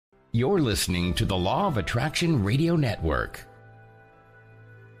You're listening to the Law of Attraction Radio Network.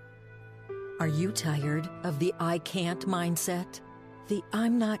 Are you tired of the I can't mindset? The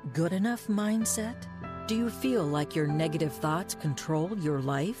I'm not good enough mindset? Do you feel like your negative thoughts control your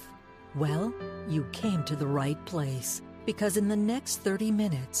life? Well, you came to the right place. Because in the next 30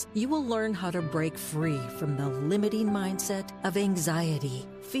 minutes, you will learn how to break free from the limiting mindset of anxiety,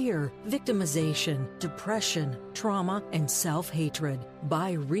 fear, victimization, depression, trauma, and self-hatred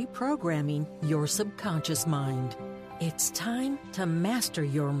by reprogramming your subconscious mind. It's time to master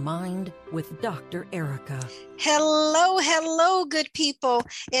your mind with Dr. Erika. Hello, good people,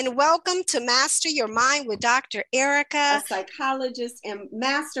 and welcome to Master Your Mind with Dr. Erika, a psychologist and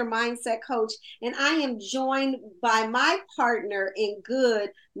master mindset coach. And I am joined by my partner in good,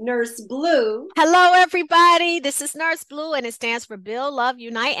 Nurse Blue. Hello, everybody. This is Nurse Blue, and it stands for Build, Love,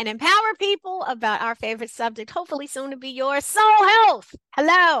 Unite, and Empower People about our favorite subject, hopefully soon to be yours, soul health.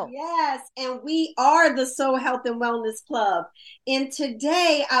 Hello. Yes, and we are the Soul Health and Wellness Club. And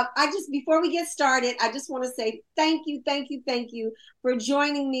today, before we get started, I just want to say thank you for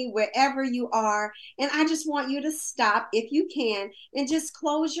joining me wherever you are. And I just want you to stop, if you can, and just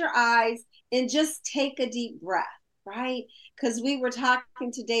close your eyes and just take a deep breath, right? Because we were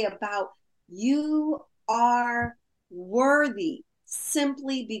talking today about you are worthy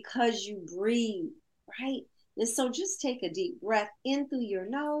simply because you breathe, right? And so just take a deep breath in through your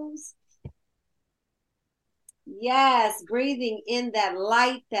nose. Yes, breathing in that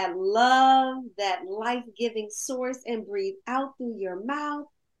light, that love, that life-giving source, and breathe out through your mouth.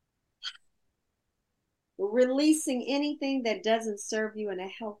 Releasing anything that doesn't serve you in a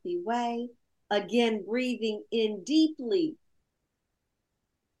healthy way. Again, breathing in deeply.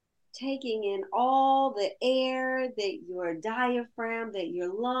 Taking in all the air that your diaphragm, that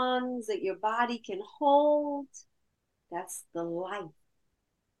your lungs, that your body can hold. That's the life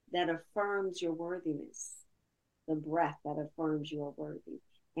that affirms your worthiness. The breath that affirms you are worthy.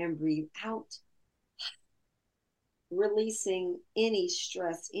 And breathe out. Releasing any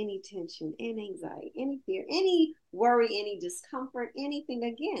stress, any tension, any anxiety, any fear, any worry, any discomfort, anything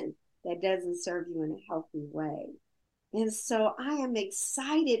again that doesn't serve you in a healthy way. And so I am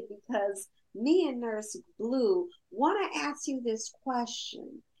excited because me and Nurse Blue want to ask you this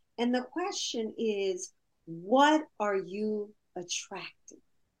question. And the question is, what are you attracting?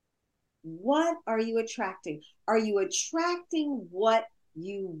 What are you attracting? Are you attracting what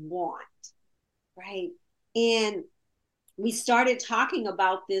you want? Right? And we started talking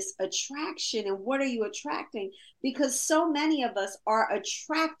about this attraction and what are you attracting? Because so many of us are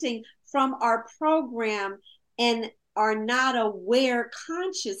attracting from our program and are not aware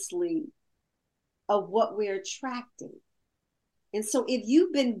consciously of what we're attracting. And so if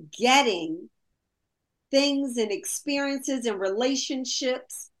you've been getting things and experiences and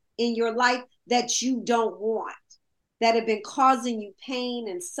relationships in your life that you don't want, that have been causing you pain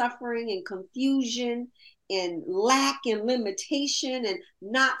and suffering and confusion and lack and limitation and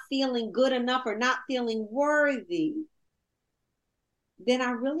not feeling good enough or not feeling worthy, then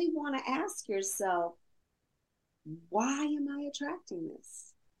I really want to ask yourself, why am I attracting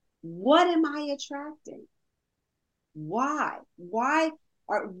this? What am I attracting? Why?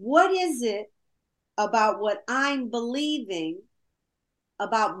 What is it about what I'm believing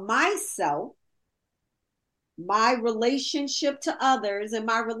about myself, my relationship to others, and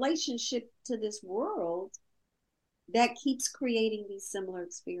my relationship to this world that keeps creating these similar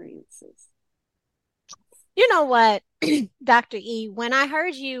experiences? You know what, Dr. E, when I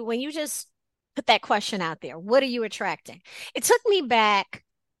heard you, when you just put that question out there, what are you attracting? It took me back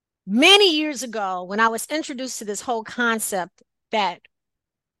many years ago when I was introduced to this whole concept that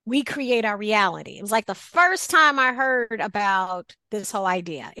we create our reality. It was like the first time I heard about this whole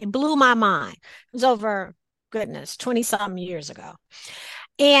idea. It blew my mind. It was over, 20-something years ago.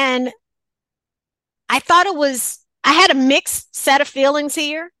 And I had a mixed set of feelings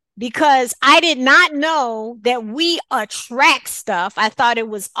here because I did not know that we attract stuff. I thought it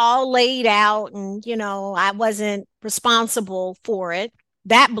was all laid out and, I wasn't responsible for it.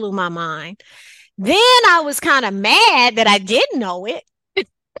 That blew my mind. Then I was kind of mad that I didn't know it.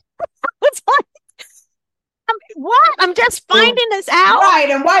 It's like, what? I'm just finding this out. Right.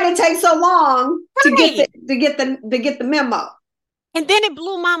 And why did it take so long to get the memo? And then it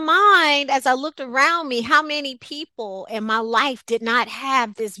blew my mind as I looked around me, how many people in my life did not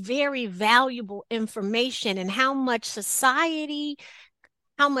have this very valuable information and how much society,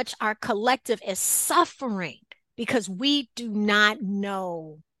 how much our collective is suffering because we do not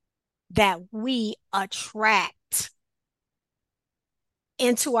know that we attract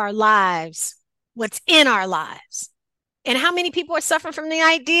into our lives what's in our lives. And how many people are suffering from the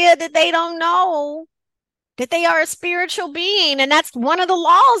idea that they don't know that they are a spiritual being? And that's one of the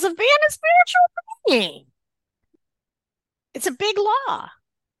laws of being a spiritual being. It's a big law,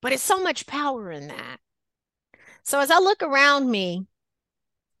 but it's so much power in that. So as I look around me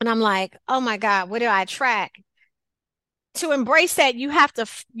and I'm like, oh my God, what do I attract? To embrace that, you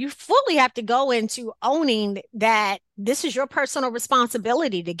fully have to go into owning that this is your personal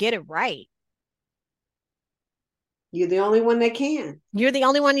responsibility to get it right. You're the only one that can. You're the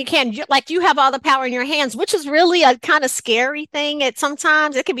only one you can. You have all the power in your hands, which is really a kind of scary thing.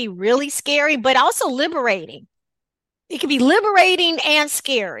 Sometimes it can be really scary, but also liberating. It can be liberating and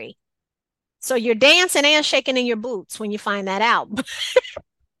scary. So you're dancing and shaking in your boots when you find that out.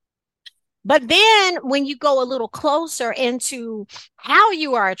 But then when you go a little closer into how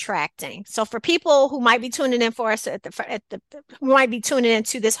you are attracting, so for people who might be tuning in for us who might be tuning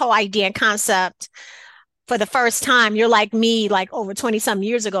into this whole idea and concept for the first time, you're like me, like over 20 some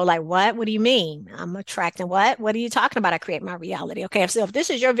years ago, like, what do you mean? I'm attracting what? What are you talking about? I create my reality. Okay. So if this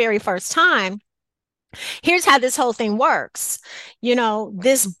is your very first time, here's how this whole thing works.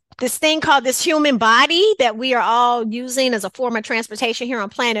 This thing called this human body that we are all using as a form of transportation here on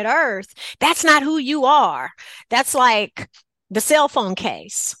planet Earth, that's not who you are. That's like the cell phone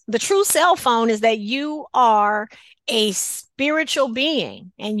case. The true cell phone is that you are a spiritual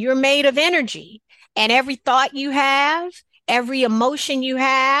being and you're made of energy. And every thought you have, every emotion you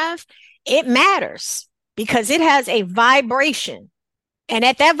have, it matters because it has a vibration. And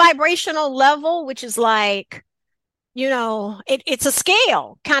at that vibrational level, which is like, it's a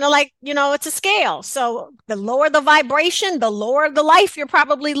scale, kind of like, it's a scale. So the lower the vibration, the lower the life you're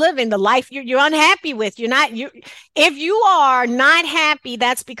probably living, the life you're unhappy with. If you are not happy,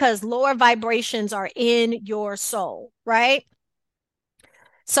 that's because lower vibrations are in your soul, right?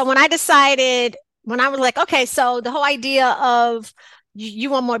 So when I was like, okay, so the whole idea of you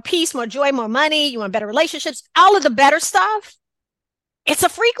want more peace, more joy, more money, you want better relationships, all of the better stuff, it's a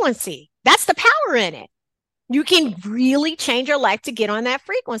frequency. That's the power in it. You can really change your life to get on that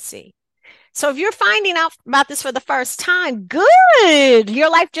frequency. So if you're finding out about this for the first time, good. Your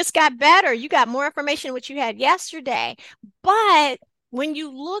life just got better. You got more information than what you had yesterday. But when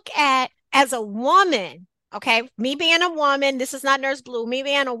you look at as a woman, okay, me being a woman, this is not Nurse Blue, me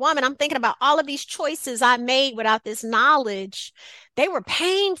being a woman, I'm thinking about all of these choices I made without this knowledge. They were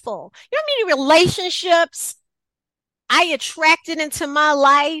painful. You know how many relationships I attracted into my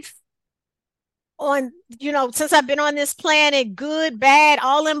life since I've been on this planet, good, bad,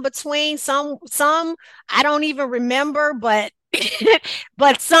 all in between, some I don't even remember, but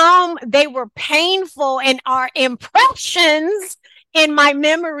but some, they were painful and are impressions in my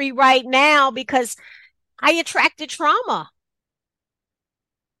memory right now because I attracted trauma.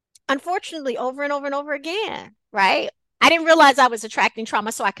 Unfortunately, over and over and over again, right? I didn't realize I was attracting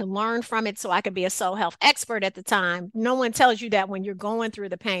trauma so I can learn from it, so I could be a soul health expert at the time. No one tells you that when you're going through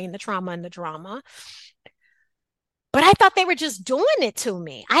the pain, the trauma, and the drama. But I thought they were just doing it to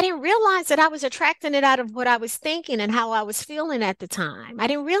me. I didn't realize that I was attracting it out of what I was thinking and how I was feeling at the time. I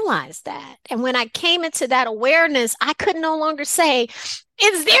didn't realize that. And when I came into that awareness, I could no longer say,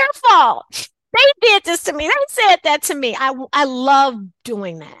 it's their fault. They did this to me. They said that to me. I love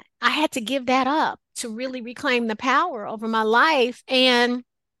doing that. I had to give that up to really reclaim the power over my life and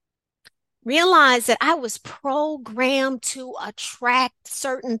realize that I was programmed to attract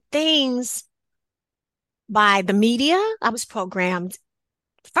certain things by the media. I was programmed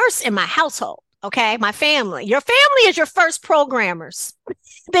first in my household, okay? My family. Your family is your first programmers.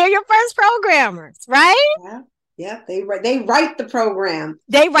 They're your first programmers, right? Yeah. They write the program.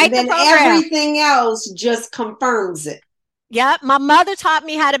 They write the program. Everything else just confirms it. Yep. My mother taught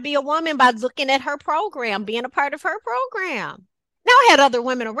me how to be a woman by looking at her program, being a part of her program. Now I had other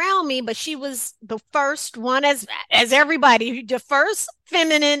women around me, but she was the first one as everybody, the first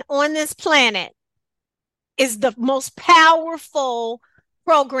feminine on this planet is the most powerful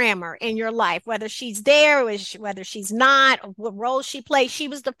programmer in your life, whether she's there, whether she's not, what role she plays. She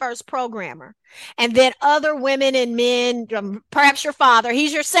was the first programmer. And then other women and men, perhaps your father,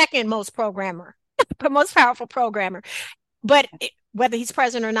 he's your second most programmer, most powerful programmer. But whether he's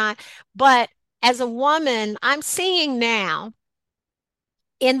present or not. But as a woman, I'm seeing now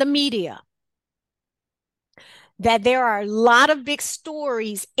in the media that there are a lot of big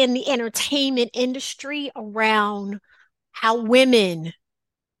stories in the entertainment industry around how women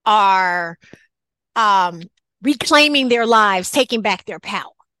are reclaiming their lives, taking back their power.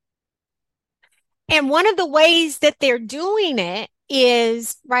 And one of the ways that they're doing it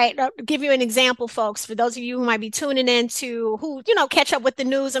is, right, I'll give you an example, folks, for those of you who might be tuning in to who, catch up with the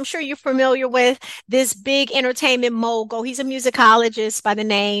news. I'm sure you're familiar with this big entertainment mogul. He's a musicologist by the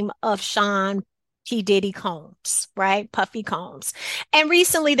name of Sean P. Diddy Combs, right? Puffy Combs. And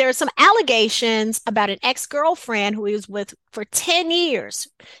recently there are some allegations about an ex-girlfriend who he was with for 10 years.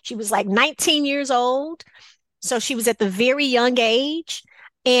 She was like 19 years old. So she was at the very young age.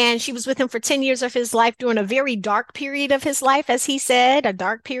 And she was with him for 10 years of his life during a very dark period of his life, as he said, a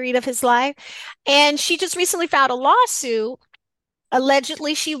dark period of his life. And she just recently filed a lawsuit.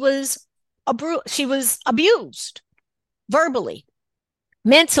 Allegedly, she was abused verbally,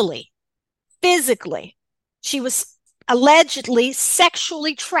 mentally, physically. She was allegedly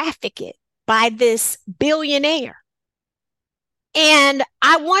sexually trafficked by this billionaire. And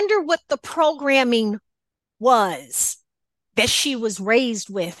I wonder what the programming was that she was raised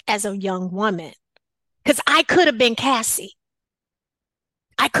with as a young woman. Because I could have been Cassie.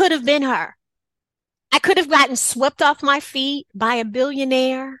 I could have been her. I could have gotten swept off my feet by a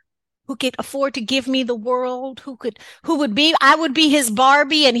billionaire who could afford to give me the world, I would be his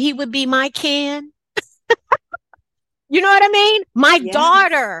Barbie and he would be my Ken. You know what I mean? My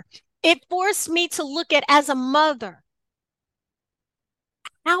daughter, it forced me to look at as a mother.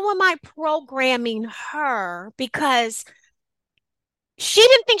 How am I programming her? Because she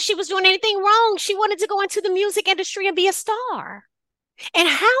didn't think she was doing anything wrong. She wanted to go into the music industry and be a star. And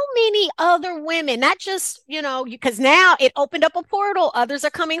how many other women, not just, because now it opened up a portal, others are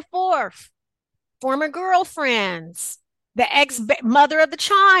coming forth. Former girlfriends, the ex-mother of the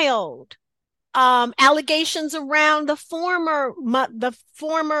child, allegations around the former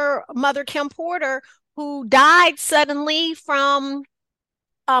mother, Kim Porter, who died suddenly from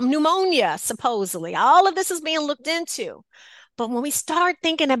pneumonia, supposedly. All of this is being looked into. But when we start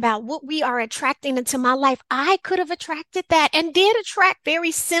thinking about what we are attracting into my life, I could have attracted that and did attract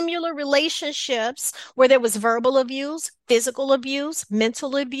very similar relationships where there was verbal abuse, physical abuse,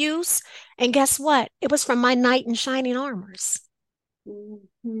 mental abuse. And guess what? It was from my knight in shining armors.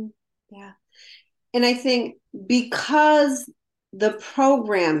 Mm-hmm. Yeah. And I think because the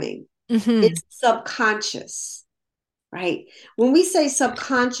programming is subconscious, right? When we say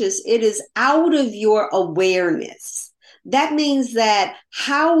subconscious, it is out of your awareness. That means that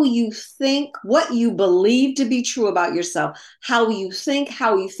how you think, what you believe to be true about yourself, how you think,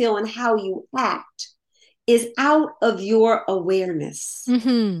 how you feel, and how you act is out of your awareness.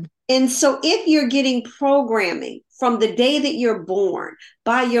 Mm-hmm. And so if you're getting programming from the day that you're born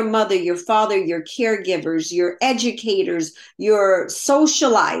by your mother, your father, your caregivers, your educators, your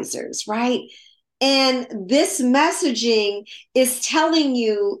socializers, right? And this messaging is telling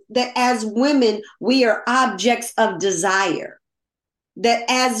you that as women, we are objects of desire. That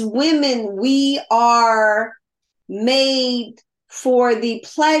as women, we are made for the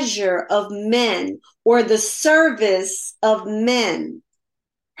pleasure of men or the service of men,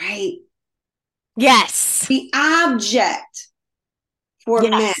 right? Yes. The object for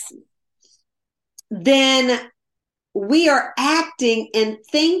men. Then we are acting and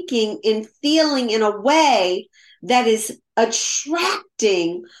thinking and feeling in a way that is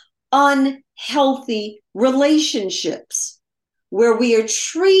attracting unhealthy relationships where we are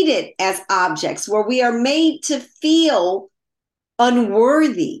treated as objects, where we are made to feel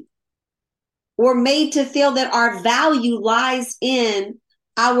unworthy or made to feel that our value lies in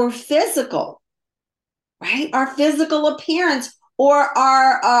our physical, right? Our physical appearance or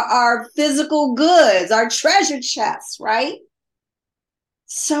our physical goods, our treasure chests, right?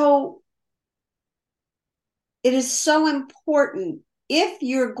 So it is so important if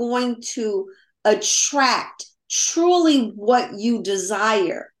you're going to attract truly what you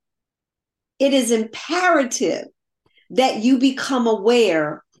desire, it is imperative that you become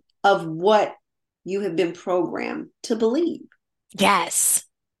aware of what you have been programmed to believe. Yes.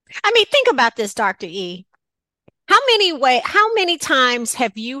 I mean, think about this, Dr. E. How many times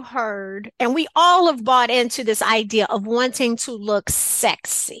have you heard, and we all have bought into this idea of wanting to look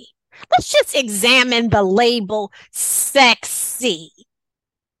sexy. Let's just examine the label sexy.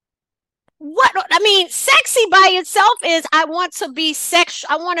 Sexy by itself is I want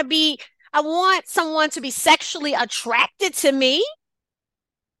someone to be sexually attracted to me.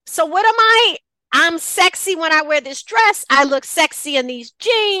 So what am I? I'm sexy when I wear this dress. I look sexy in these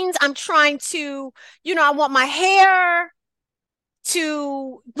jeans. I'm trying to, I want my hair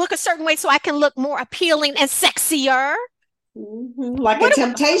to look a certain way so I can look more appealing and sexier. Mm-hmm. Like a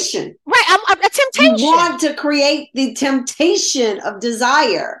temptation. Right. I'm a temptation. You want to create the temptation of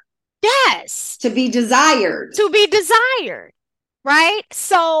desire. Yes. To be desired. Right.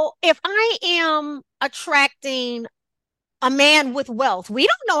 So if I am attracting a man with wealth. We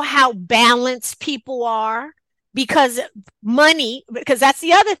don't know how balanced people are because money, because that's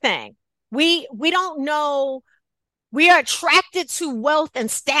the other thing. We don't know. We are attracted to wealth and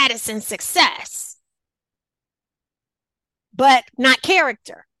status and success, but not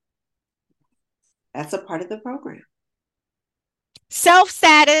character. That's a part of the program.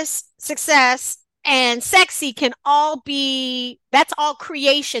 Self-status, success, and sexy can all be, that's all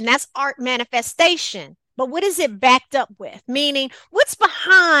creation. That's art manifestation. But what is it backed up with? Meaning, what's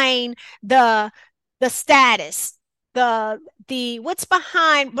behind the status, the what's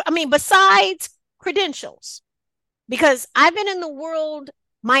behind, I mean, besides credentials? Because I've been in the world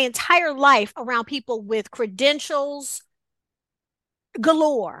my entire life around people with credentials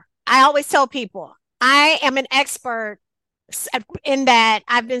galore. I always tell people I am an expert in that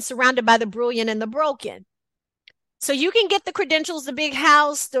I've been surrounded by the brilliant and the broken. So you can get the credentials, the big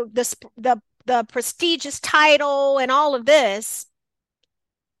house, the prestigious title, and all of this.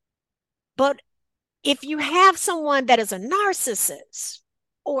 But if you have someone that is a narcissist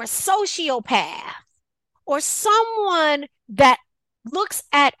or a sociopath or someone that looks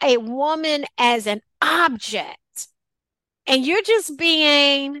at a woman as an object, and you're just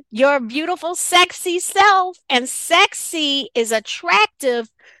being your beautiful, sexy self, and sexy is attractive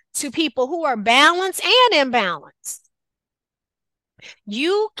to people who are balanced and imbalanced,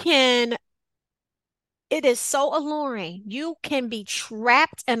 it is so alluring. You can be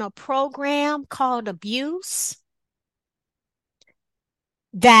trapped in a program called abuse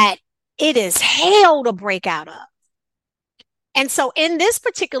that it is hell to break out of. And so in this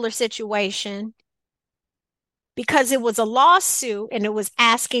particular situation, because it was a lawsuit and it was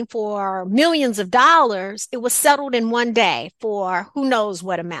asking for millions of dollars, it was settled in one day for who knows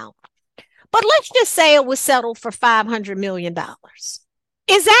what amount. But let's just say it was settled for $500 million.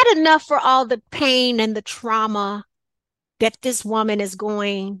 Is that enough for all the pain and the trauma that this woman is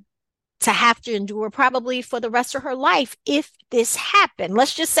going to have to endure probably for the rest of her life if this happened?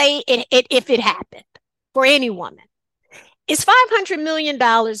 Let's just say if it happened for any woman. Is $500 million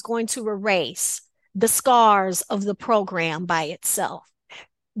going to erase the scars of the program by itself?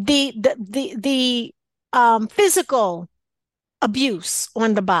 The physical abuse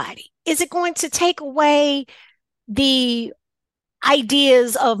on the body, is it going to take away the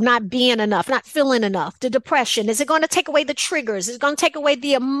ideas of not being enough, not feeling enough, the depression? Is it going to take away the triggers? Is it going to take away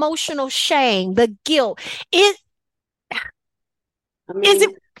the emotional shame, the guilt? Is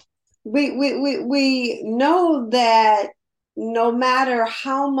it? We know that no matter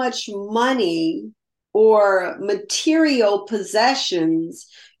how much money or material possessions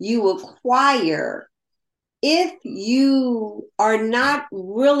you acquire, if you are not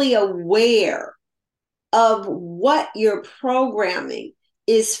really aware of what your programming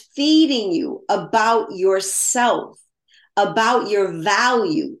is feeding you about yourself, about your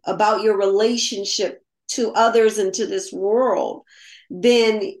value, about your relationship to others and to this world,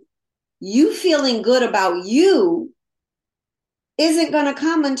 then you feeling good about you isn't going to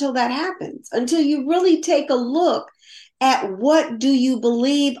come until that happens, until you really take a look at what do you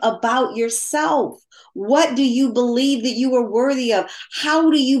believe about yourself? What do you believe that you are worthy of?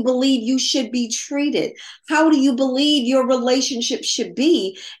 How do you believe you should be treated? How do you believe your relationship should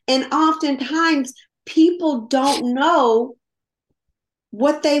be? And oftentimes people don't know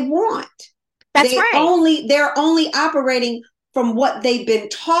what they want. That's right. They're only operating from what they've been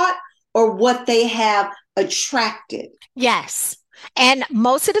taught or what they have attracted. Yes. And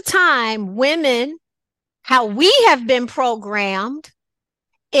most of the time, women, how we have been programmed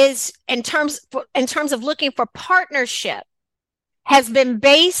is in terms of looking for partnership has been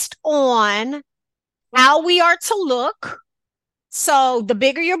based on how we are to look. So the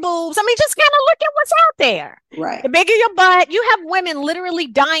bigger your boobs, I mean, just kind of look at what's out there. Right. The bigger your butt, you have women literally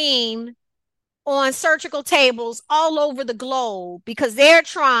dying on surgical tables all over the globe because they're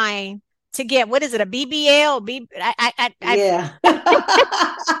trying to get, what is it, a BBL? Yeah.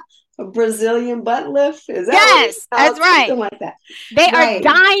 A Brazilian butt lift? Is that yes, that's right. Something like that. They are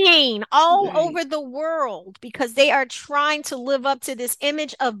dying all over the world because they are trying to live up to this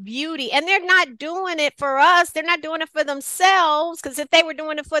image of beauty. And they're not doing it for us. They're not doing it for themselves. Because if they were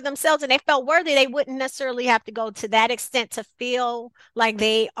doing it for themselves and they felt worthy, they wouldn't necessarily have to go to that extent to feel like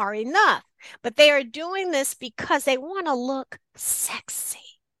they are enough. But they are doing this because they want to look sexy.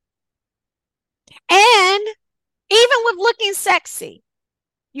 And even with looking sexy,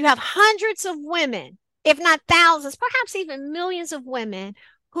 you have hundreds of women, if not thousands, perhaps even millions of women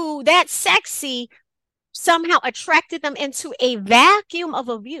who that sexy somehow attracted them into a vacuum of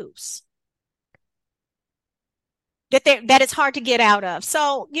abuse that it's hard to get out of.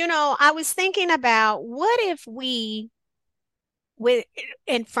 So, I was thinking about what if we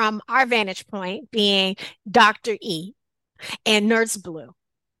and from our vantage point being Dr. E and Nurse Blue,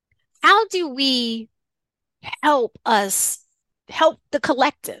 how do we help the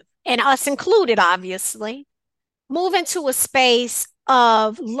collective, and us included, obviously, move into a space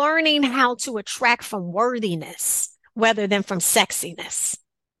of learning how to attract from worthiness rather than from sexiness?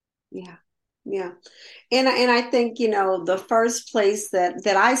 Yeah. Yeah. And I think, the first place that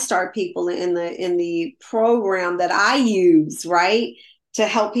I start people in the program that I use, right, to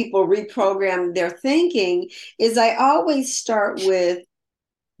help people reprogram their thinking is I always start with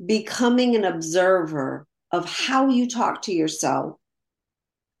becoming an observer of how you talk to yourself,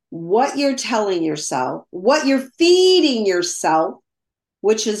 what you're telling yourself, what you're feeding yourself,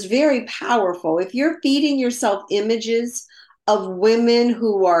 which is very powerful. If you're feeding yourself images of women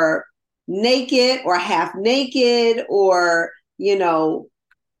who are naked or half naked or,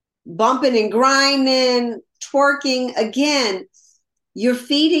 bumping and grinding, twerking, again, you're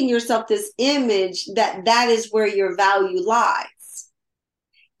feeding yourself this image that is where your value lies.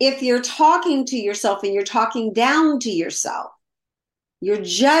 If you're talking to yourself and you're talking down to yourself, you're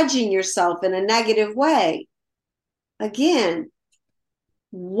judging yourself in a negative way, again,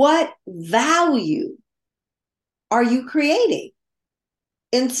 what value are you creating?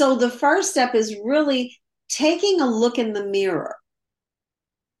 And so the first step is really taking a look in the mirror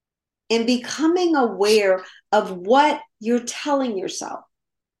and becoming aware of what you're telling yourself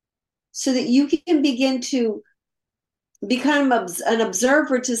so that you can begin to become an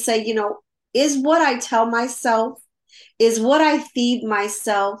observer to say, is what I tell myself, is what I feed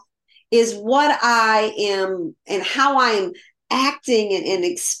myself, is what I am and how I am acting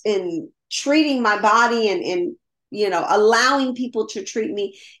and treating my body and allowing people to treat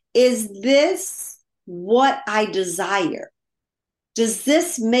me, is this what I desire? Does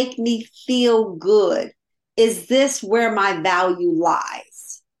this make me feel good? Is this where my value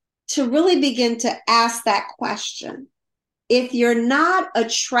lies? To really begin to ask that question. If you're not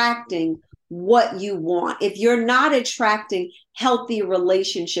attracting what you want, if you're not attracting healthy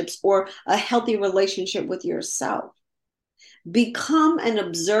relationships or a healthy relationship with yourself, become an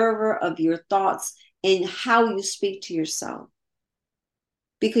observer of your thoughts and how you speak to yourself,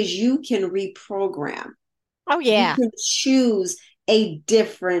 because you can reprogram. Oh, yeah. You can choose a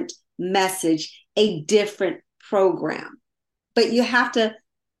different message, a different program, but you have to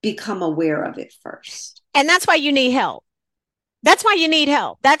become aware of it first. And that's why you need help. That's why you need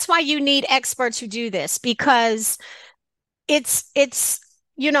help. That's why you need experts who do this, because it's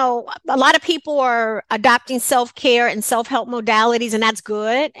a lot of people are adopting self-care and self-help modalities, and that's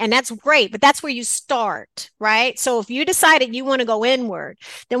good and that's great, but that's where you start, right? So if you decided you want to go inward,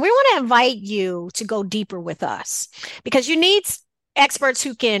 then we want to invite you to go deeper with us, because you need experts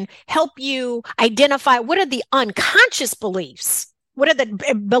who can help you identify what are the unconscious beliefs, what are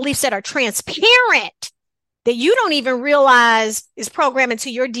the beliefs that are transparent that you don't even realize is programmed into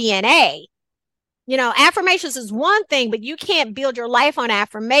your DNA. Affirmations is one thing, but you can't build your life on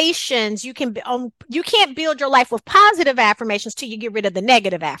affirmations. You can't build your life with positive affirmations till you get rid of the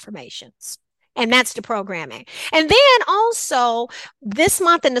negative affirmations. And that's the programming. And then also this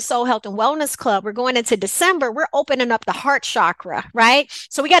month in the Soul Health and Wellness Club, we're going into December, we're opening up the heart chakra, right?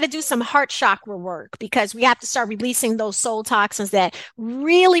 So we got to do some heart chakra work, because we have to start releasing those soul toxins that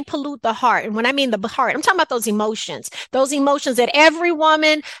really pollute the heart. And when I mean the heart, I'm talking about those emotions that every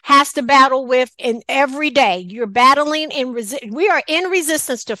woman has to battle with in every day. You're battling we are in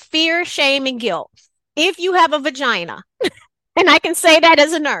resistance to fear, shame, and guilt. If you have a vagina, and I can say that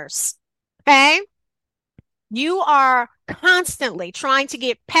as a nurse, okay, you are constantly trying to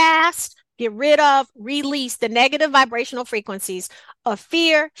get rid of, release the negative vibrational frequencies of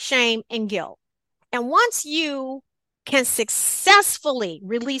fear, shame, and guilt. And once you can successfully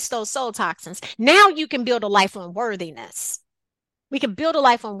release those soul toxins, now you can build a life on worthiness. We can build a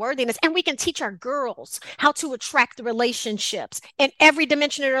life on worthiness, and we can teach our girls how to attract the relationships in every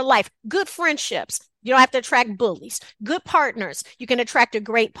dimension of their life. Good friendships. You don't have to attract bullies. Good partners. You can attract a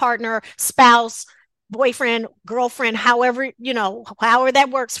great partner, spouse, boyfriend, girlfriend, however that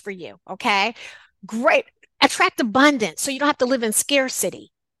works for you. Okay. Great. Attract abundance so you don't have to live in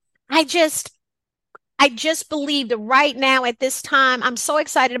scarcity. I just believe that right now at this time, I'm so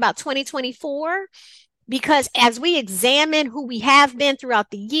excited about 2024, because as we examine who we have been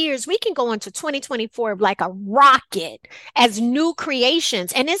throughout the years, we can go into 2024 like a rocket as new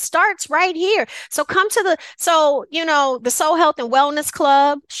creations. And it starts right here. So the Soul Health and Wellness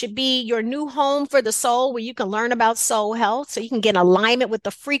Club should be your new home for the soul, where you can learn about soul health so you can get in alignment with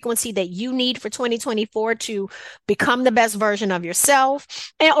the frequency that you need for 2024 to become the best version of yourself.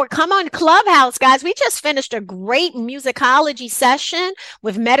 Or come on Clubhouse, guys. We just finished a great musicology session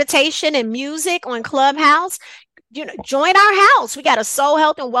with meditation and music on Clubhouse. Join our house. We got a Soul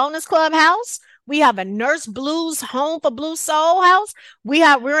Health and Wellness Clubhouse. We have a Nurse Blues Home for Blue Soul House.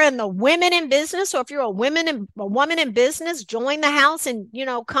 We're in the Women in Business. So if you're a woman in business, join the house and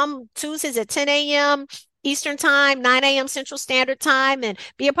come Tuesdays at 10 a.m. Eastern Time, 9 a.m. Central Standard Time, and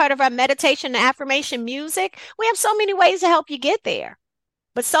be a part of our meditation and affirmation music. We have so many ways to help you get there.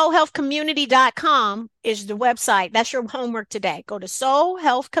 But soulhealthcommunity.com is the website. That's your homework today. Go to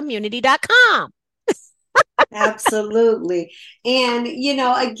soulhealthcommunity.com. Absolutely. And,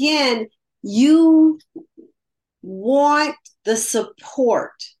 again, you want the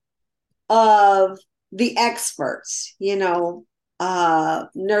support of the experts, Nurse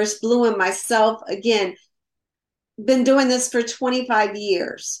Blue and myself, again, been doing this for 25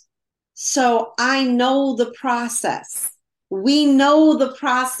 years. So I know the process. We know the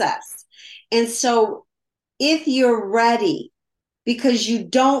process. And so if you're ready, because you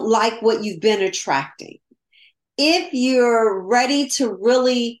don't like what you've been attracting, if you're ready to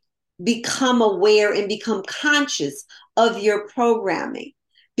really become aware and become conscious of your programming,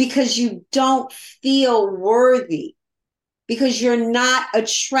 because you don't feel worthy, because you're not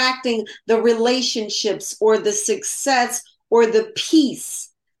attracting the relationships or the success or the peace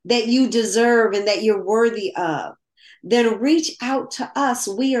that you deserve and that you're worthy of, then reach out to us.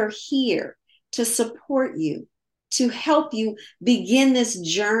 We are here to support you, to help you begin this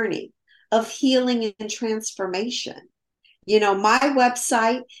journey of healing and transformation. My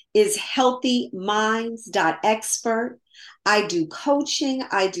website is healthyminds.expert. I do coaching,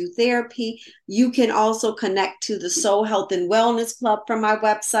 I do therapy. You can also connect to the Soul Health and Wellness Club from my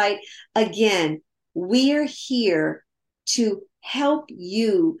website. Again, we're here to help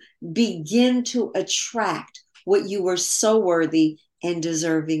you begin to attract what you were so worthy and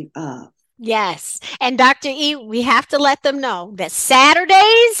deserving of. Yes. And Dr. E, we have to let them know that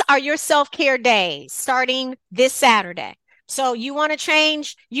Saturdays are your self-care days, starting this Saturday. So you want to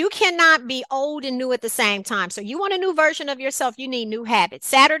change, you cannot be old and new at the same time. So you want a new version of yourself, you need new habits.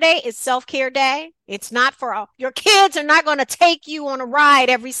 Saturday is self-care day. It's not for your kids are not going to take you on a ride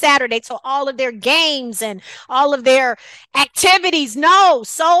every Saturday to all of their games and all of their activities. No,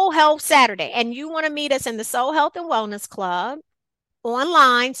 Soul Health Saturday. And you want to meet us in the Soul Health and Wellness Club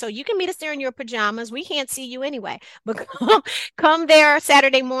online, so you can meet us there in your pajamas. We can't see you anyway, but come there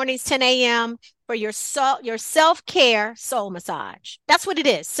Saturday mornings, 10 a.m. for your self-care soul massage. That's what it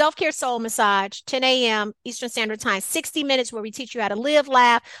is. Self-care soul massage, 10 a.m. Eastern Standard Time, 60 minutes where we teach you how to live,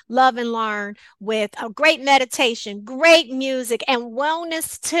 laugh, love, and learn with a great meditation, great music, and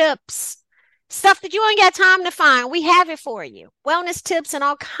wellness tips. Stuff that you ain't got time to find. We have it for you. Wellness tips and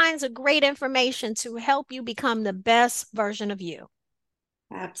all kinds of great information to help you become the best version of you.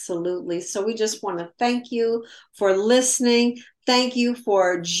 Absolutely. So we just want to thank you for listening. Thank you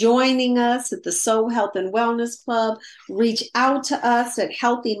for joining us at the Soul Health and Wellness Club. Reach out to us at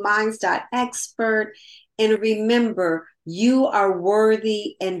healthyminds.expert. And remember, you are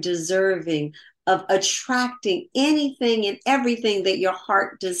worthy and deserving of attracting anything and everything that your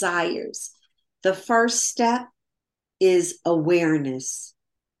heart desires. The first step is awareness.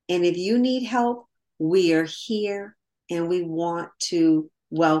 And if you need help, we are here and we want to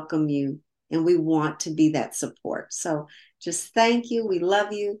welcome you and we want to be that support. So just thank you. We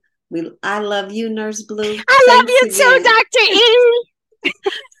love you. I love you, Nurse Blue. I love you too, Dr. E.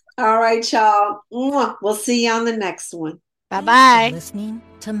 All right, y'all. We'll see you on the next one. Bye-bye. Listening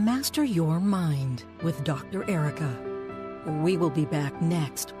to Master Your Mind with Dr. Erika. We will be back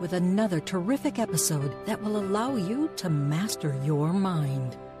next with another terrific episode that will allow you to master your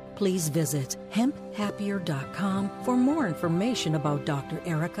mind. Please visit hemphappier.com for more information about Dr.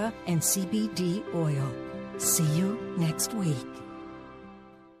 Erika and CBD oil. See you next week.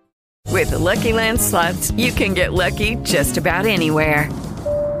 With the Lucky Land Slots, you can get lucky just about anywhere.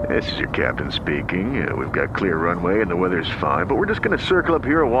 This is your captain speaking. We've got clear runway and the weather's fine, but we're just going to circle up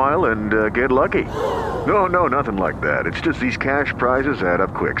here a while and get lucky. No, nothing like that. It's just these cash prizes add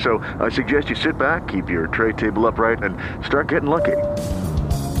up quick. So I suggest you sit back, keep your tray table upright, and start getting lucky.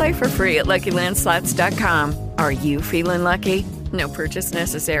 Play for free at LuckyLandSlots.com. Are you feeling lucky? No purchase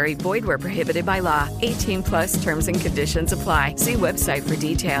necessary. Void where prohibited by law. 18+ terms and conditions apply. See website for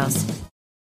details.